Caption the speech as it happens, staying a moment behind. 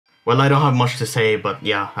well, I don't have much to say, but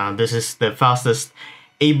yeah, this is the fastest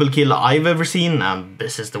able kill I've ever seen, and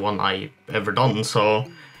this is the one I've ever done, so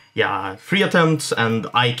yeah, 3 attempts, and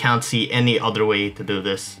I can't see any other way to do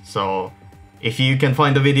this, so if you can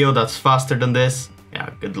find a video that's faster than this, yeah,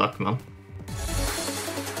 good luck, man.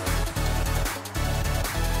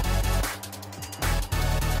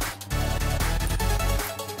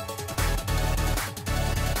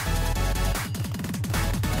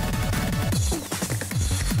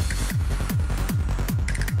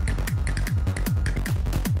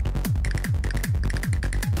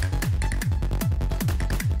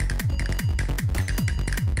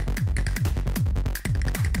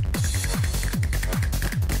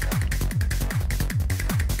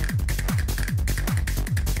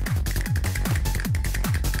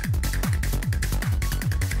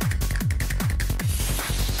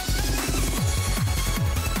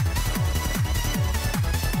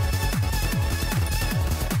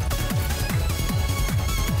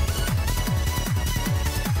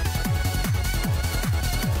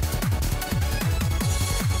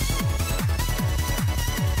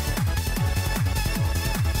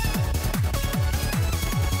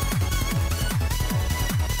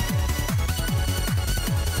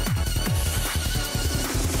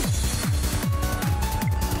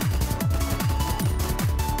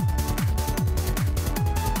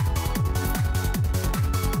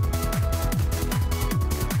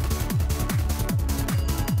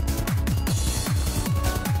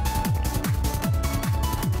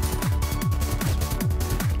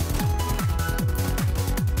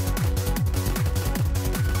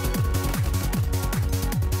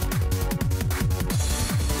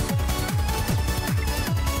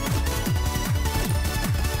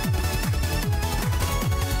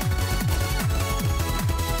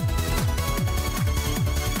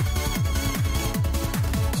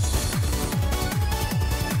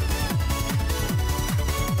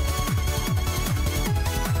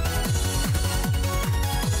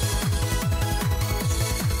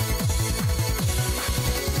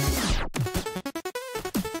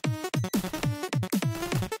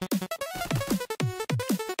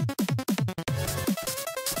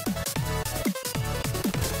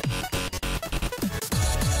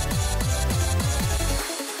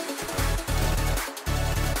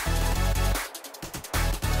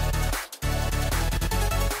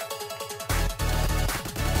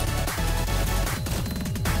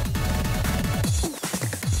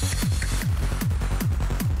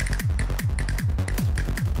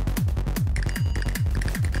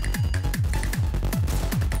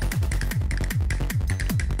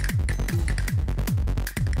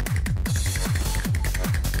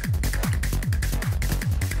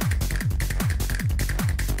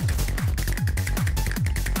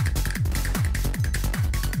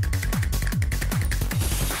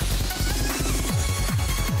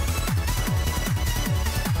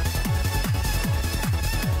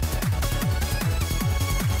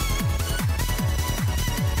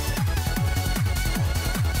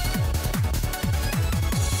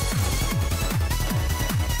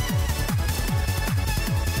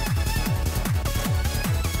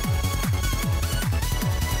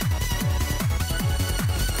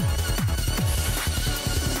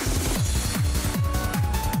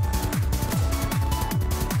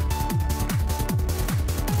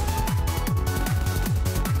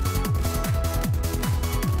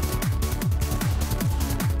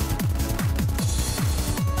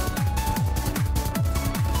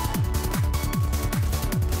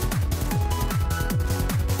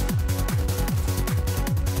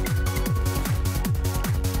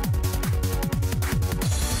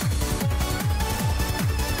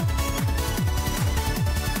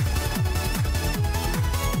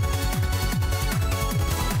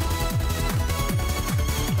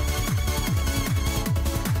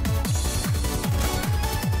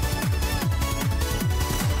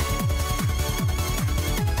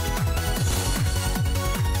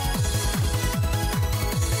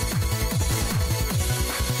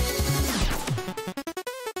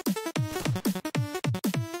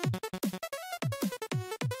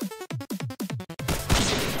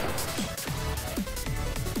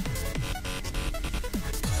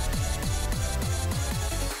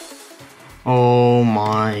 Oh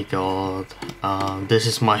my god. This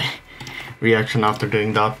is my reaction after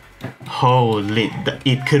doing that. Holy,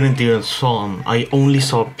 it couldn't even spawn. I only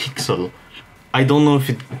saw a pixel. I don't know if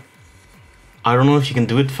you can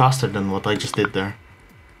do it faster than what I just did there.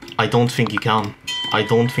 I don't think you can. I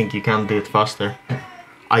don't think you can do it faster.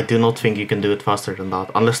 I do not think you can do it faster than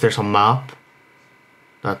that. Unless there's a map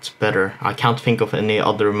that's better. I can't think of any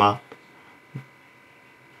other map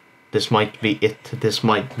This might be it. This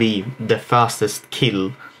might be the fastest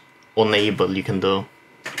kill on Able you can do.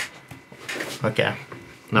 Okay,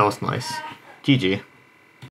 that was nice. GG.